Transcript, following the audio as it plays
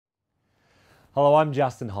Hello, I'm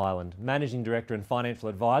Justin Hyland, Managing Director and Financial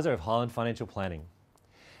Advisor of Hyland Financial Planning.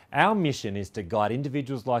 Our mission is to guide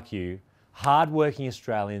individuals like you, hard-working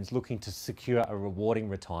Australians looking to secure a rewarding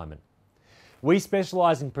retirement. We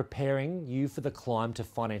specialise in preparing you for the climb to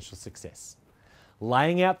financial success,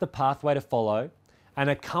 laying out the pathway to follow and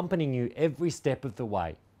accompanying you every step of the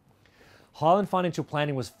way. Hyland Financial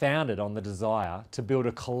Planning was founded on the desire to build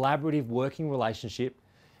a collaborative working relationship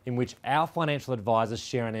in which our financial advisors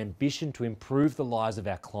share an ambition to improve the lives of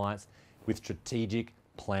our clients with strategic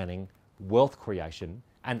planning, wealth creation,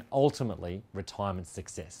 and ultimately retirement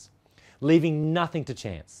success, leaving nothing to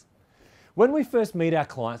chance. When we first meet our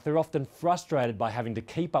clients, they're often frustrated by having to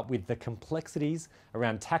keep up with the complexities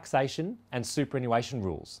around taxation and superannuation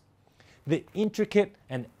rules. The intricate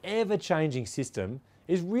and ever-changing system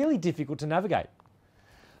is really difficult to navigate.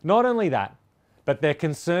 Not only that, but they're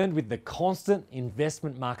concerned with the constant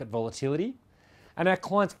investment market volatility, and our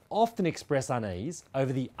clients often express unease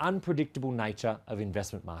over the unpredictable nature of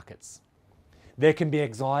investment markets. There can be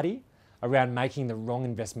anxiety around making the wrong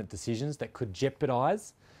investment decisions that could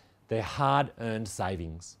jeopardise their hard-earned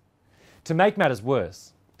savings. To make matters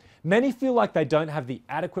worse, many feel like they don't have the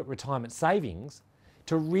adequate retirement savings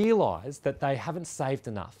to realise that they haven't saved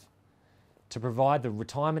enough to provide the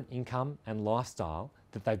retirement income and lifestyle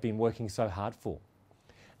that they've been working so hard for.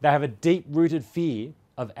 They have a deep-rooted fear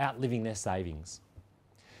of outliving their savings.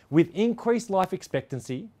 With increased life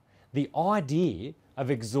expectancy, the idea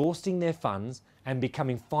of exhausting their funds and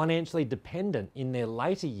becoming financially dependent in their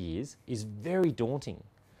later years is very daunting.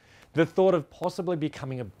 The thought of possibly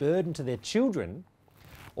becoming a burden to their children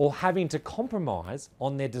or having to compromise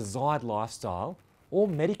on their desired lifestyle or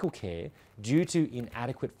medical care due to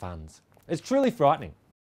inadequate funds. It's truly frightening.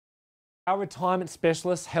 Our retirement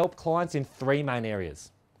specialists help clients in three main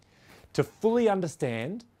areas: to fully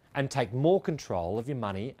understand and take more control of your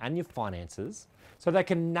money and your finances so they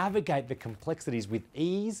can navigate the complexities with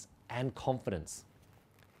ease and confidence;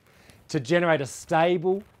 to generate a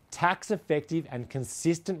stable, tax-effective and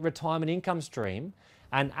consistent retirement income stream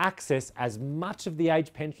and access as much of the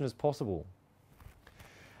age pension as possible;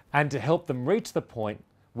 and to help them reach the point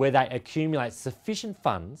where they accumulate sufficient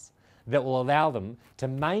funds that will allow them to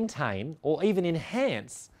maintain or even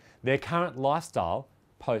enhance their current lifestyle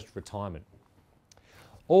post-retirement.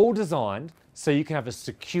 All designed so you can have a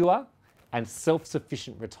secure and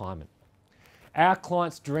self-sufficient retirement. Our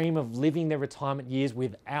clients dream of living their retirement years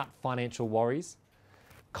without financial worries,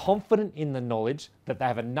 confident in the knowledge that they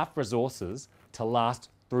have enough resources to last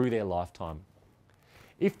through their lifetime.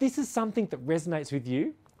 If this is something that resonates with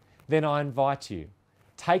you, then I invite you,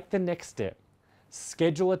 take the next step.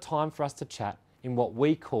 Schedule a time for us to chat in what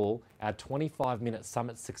we call our 25-minute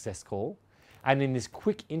Summit Success Call. And in this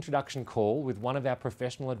quick introduction call with one of our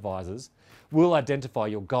professional advisors, we'll identify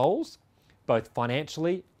your goals, both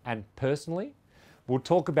financially and personally. We'll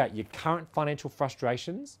talk about your current financial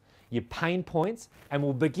frustrations, your pain points, and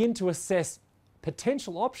we'll begin to assess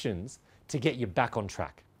potential options to get you back on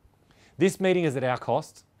track. This meeting is at our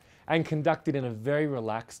cost and conducted in a very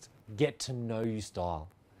relaxed, get-to-know-you style.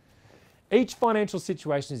 Each financial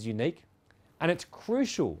situation is unique, and it's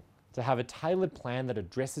crucial to have a tailored plan that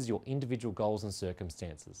addresses your individual goals and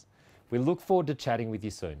circumstances. We look forward to chatting with you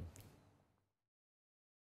soon.